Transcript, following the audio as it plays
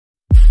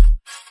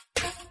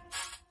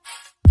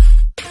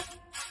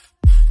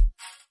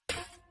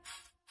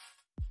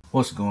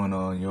What's going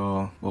on,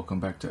 y'all? Welcome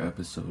back to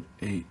episode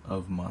 8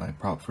 of my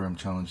prop firm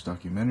challenge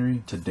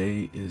documentary.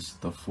 Today is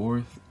the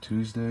 4th,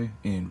 Tuesday,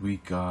 and we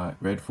got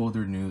red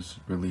folder news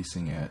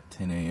releasing at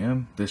 10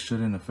 a.m. This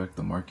shouldn't affect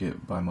the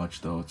market by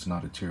much though. It's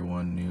not a tier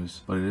 1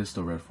 news, but it is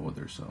still red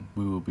folder, so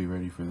we will be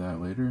ready for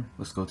that later.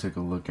 Let's go take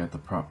a look at the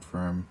prop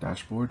firm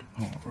dashboard.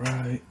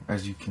 Alright,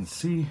 as you can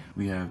see,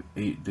 we have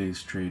 8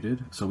 days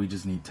traded, so we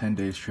just need 10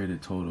 days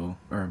traded total,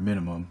 or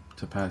minimum,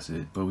 to pass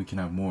it, but we can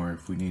have more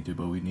if we need to,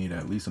 but we need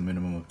at least a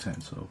minimum of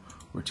 10, so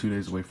we're 2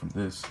 days away from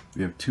this.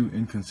 We have 2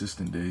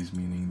 inconsistent days,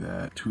 meaning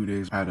that 2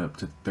 days add up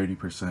to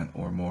 30%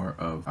 or more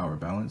of our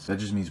balance. That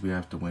just means we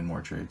have to win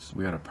more trades.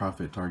 We had a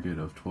profit target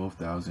of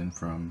 12,000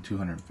 from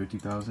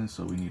 250,000,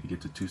 so we need to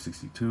get to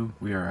 262.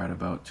 We are at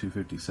about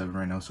 257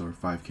 right now, so we're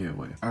 5k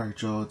away.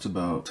 Alright y'all, it's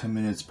about 10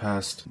 minutes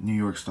past New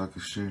York Stock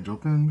Exchange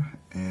open,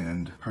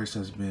 and price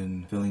has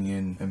been filling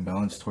in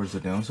imbalance towards the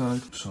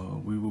downside,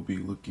 so we will be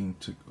looking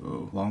to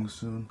go long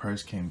soon.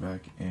 Price came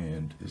back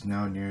and is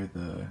now near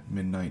the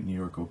midnight New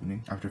York opening.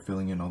 After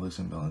filling in all this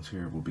imbalance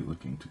here, we'll be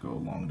looking to go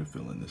long to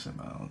fill in this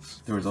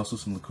imbalance. There was also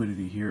some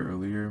liquidity here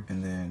earlier,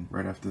 and then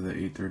right after the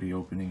 8:30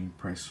 opening,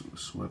 price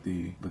swept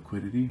the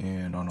liquidity,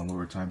 and on a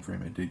lower time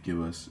frame it did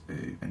give us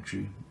a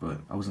entry, but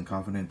I wasn't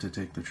confident to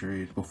take the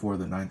trade before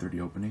the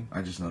 9:30 opening.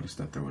 I just noticed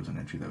that there was an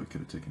entry that we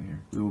could have taken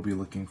here. We will be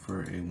looking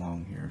for a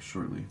long here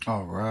shortly.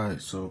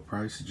 Alright, so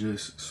price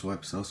just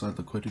swept sell side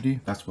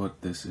liquidity. That's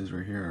what this is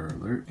right here, our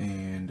alert,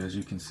 and as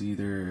you can see,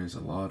 there is a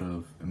lot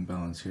of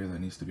imbalance here that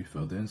needs to be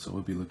filled in, so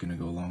we'll be looking to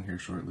go long here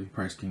shortly.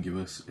 Price can give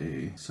us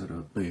a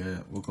setup, but yeah,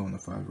 we'll go on the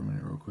 5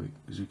 minute real quick.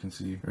 As you can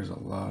see, there's a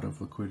lot of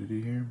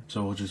liquidity here,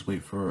 so we'll just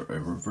wait for a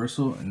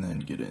reversal and then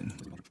get in.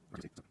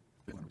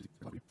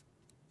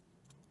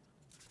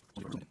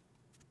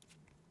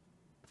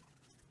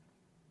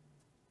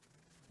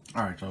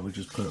 Alright y'all, we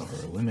just put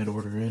our limit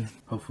order in.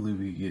 Hopefully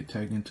we get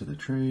tagged into the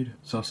trade.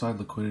 Sell side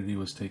liquidity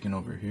was taken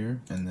over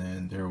here, and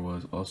then there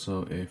was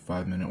also a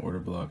 5-minute order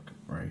block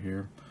right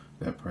here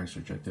that price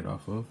rejected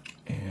off of.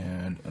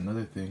 And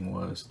another thing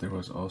was there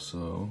was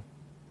also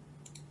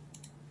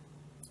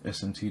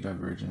SMT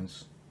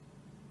divergence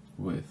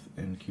with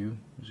NQ,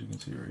 as you can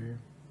see right here.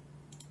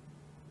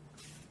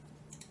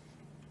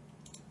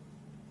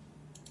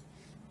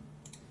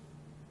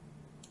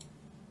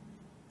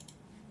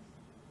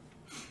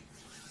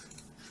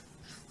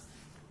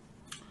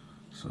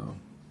 So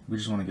we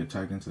just want to get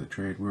tagged into the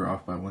trade. We were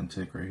off by 1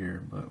 tick right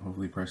here, but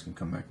hopefully price can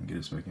come back and get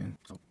us back in.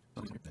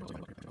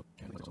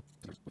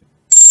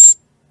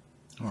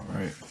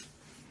 Alright,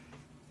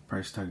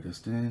 price tagged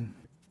us in.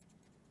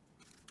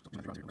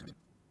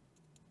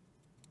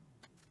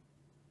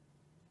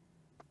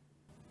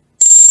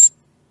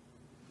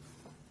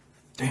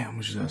 Damn,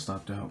 we just got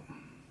stopped out.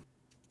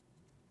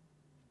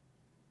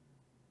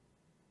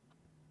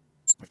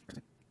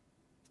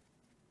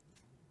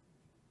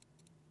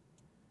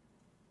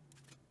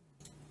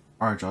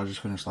 Alright y'all,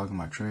 just finished logging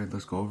my trade.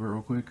 Let's go over it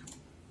real quick.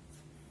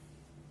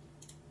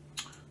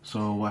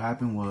 So what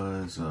happened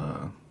was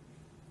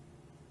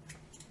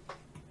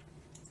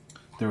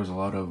there was a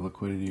lot of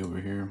liquidity over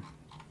here,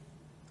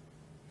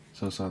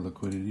 sell side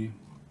liquidity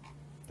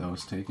that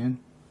was taken,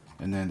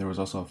 and then there was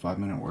also a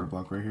 5-minute order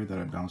block right here that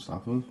I bounced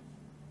off of,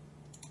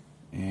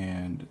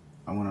 and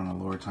I went on a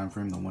lower time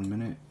frame, the 1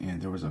 minute,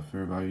 and there was a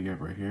fair value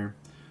gap right here,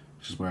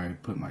 which is where I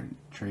put my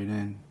trade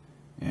in,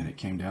 and it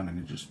came down and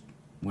it just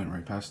went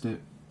right past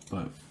it.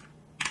 But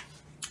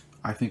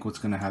I think what's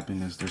going to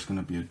happen is there's going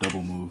to be a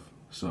double move,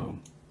 so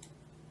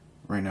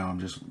right now I'm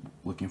just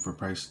looking for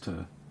price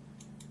to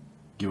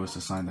give us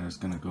a sign that it's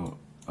going to go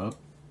up.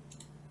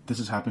 This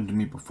has happened to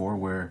me before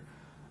where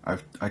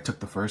I took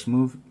the first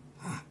move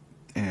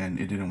and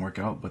it didn't work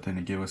out, but then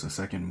it gave us a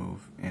second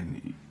move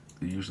and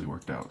it usually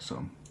worked out.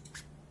 So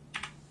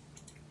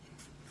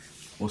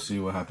we'll see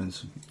what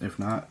happens. If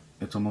not,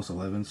 it's almost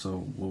 11,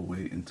 so we'll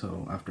wait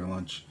until after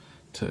lunch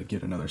to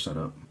get another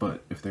setup.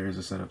 But if there is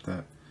a setup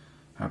that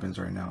happens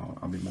right now,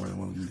 I'll be more than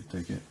willing to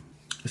take it.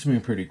 It's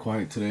been pretty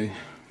quiet today.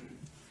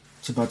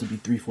 It's about to be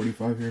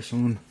 3:45 here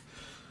soon.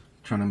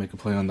 Trying to make a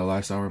play on the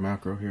last hour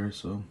macro here,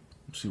 so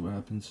see what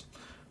happens.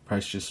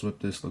 Price just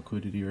swept this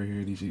liquidity right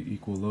here, these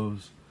equal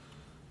lows,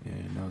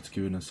 and now it's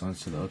giving us signs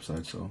to the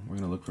upside, so we're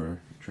gonna look for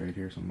a trade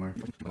here somewhere.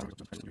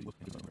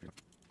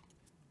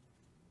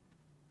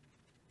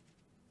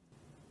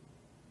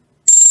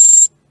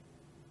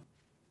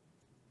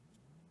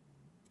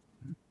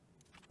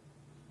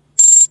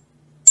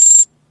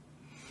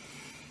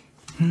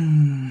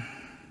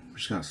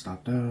 Just got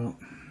stopped out.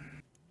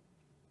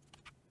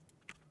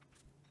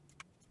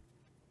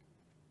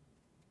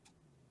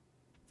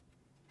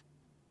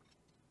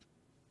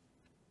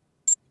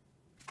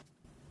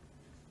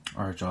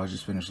 Alright y'all, I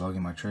just finished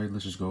logging my trade.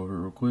 Let's just go over it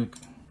real quick.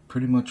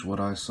 Pretty much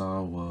what I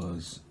saw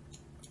was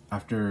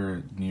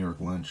after New York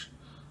lunch,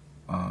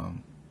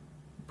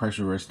 price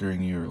reversed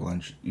during New York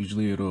lunch.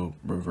 Usually it'll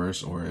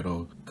reverse or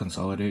it'll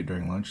consolidate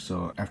during lunch.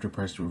 So after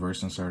price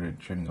reversed and started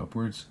trending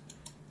upwards,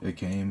 it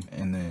came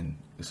and then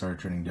it started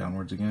trending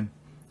downwards again.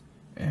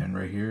 And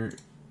right here,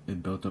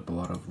 it built up a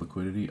lot of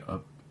liquidity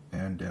up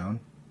and down.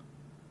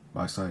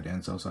 buy side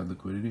and sell side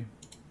liquidity.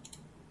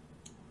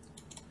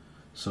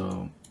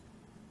 So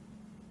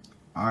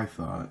I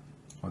thought,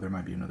 oh, there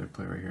might be another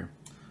play right here.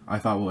 I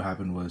thought what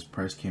happened was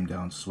price came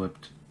down,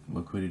 swept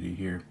liquidity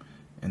here,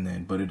 and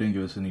then, but it didn't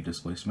give us any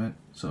displacement.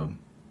 So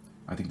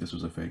I think this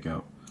was a fake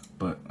out,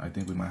 but I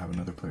think we might have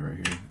another play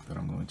right here that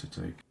I'm going to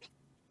take.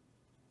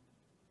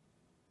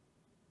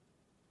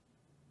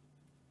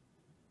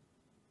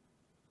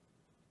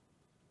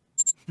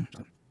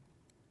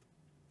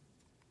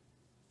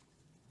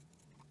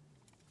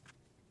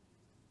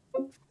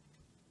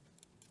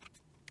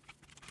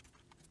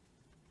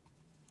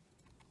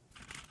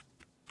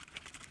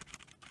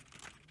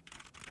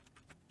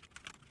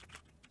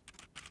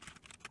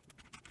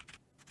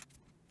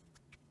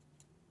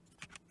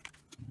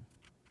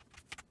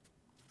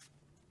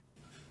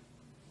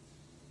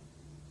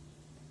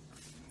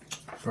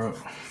 Bro.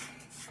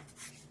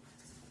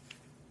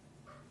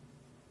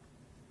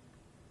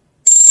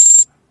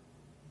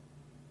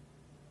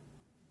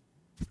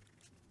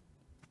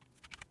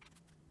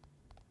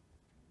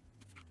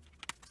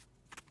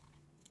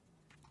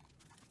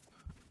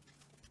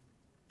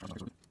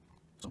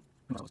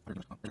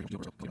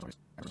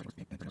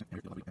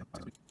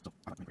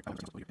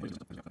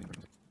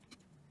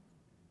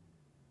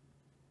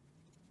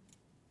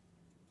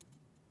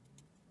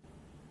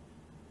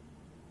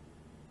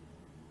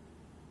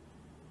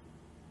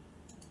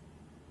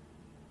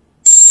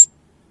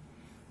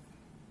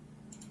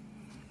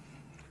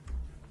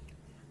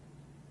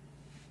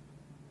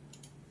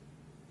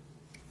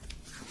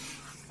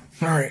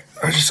 Alright,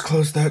 I just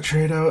closed that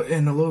trade out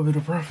in a little bit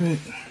of profit.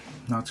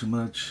 Not too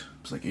much.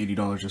 It's like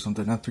 $80 or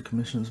something after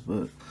commissions,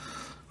 but I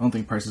don't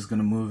think price is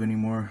gonna move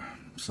anymore.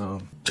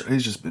 So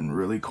today's just been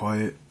really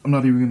quiet. I'm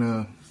not even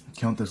gonna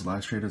count this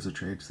last trade as a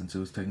trade since it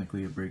was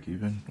technically a break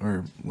even or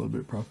a little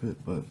bit profit.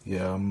 But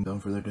yeah, I'm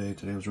done for the day.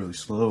 Today was really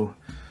slow.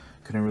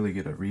 Couldn't really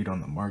get a read on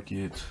the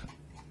market.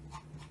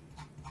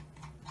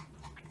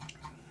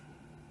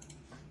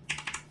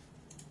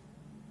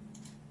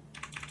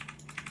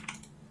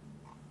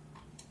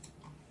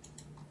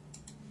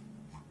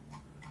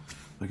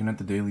 Looking at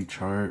the daily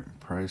chart,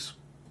 price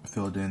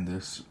filled in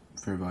this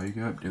fair value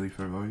gap, daily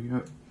fair value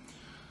gap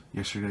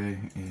yesterday,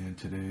 and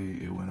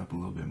today it went up a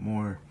little bit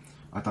more.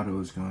 I thought it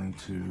was going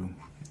to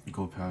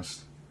go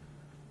past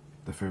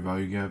the fair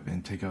value gap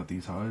and take out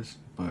these highs,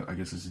 but I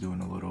guess it's doing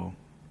a little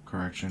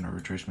correction or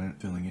retracement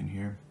filling in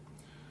here.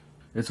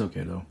 It's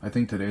okay though. I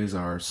think today's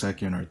our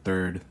second or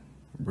third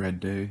red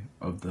day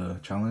of the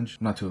challenge.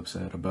 I'm not too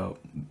upset about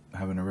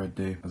having a red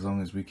day. As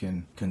long as we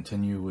can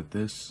continue with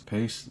this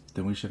pace,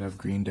 then we should have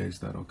green days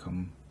that'll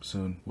come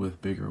soon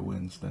with bigger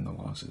wins than the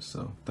losses.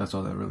 So that's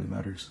all that really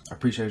matters. I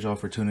appreciate y'all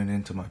for tuning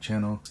in to my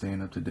channel,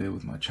 staying up to date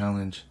with my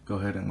challenge. Go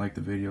ahead and like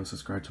the video,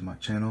 subscribe to my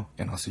channel,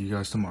 and I'll see you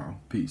guys tomorrow.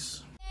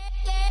 Peace.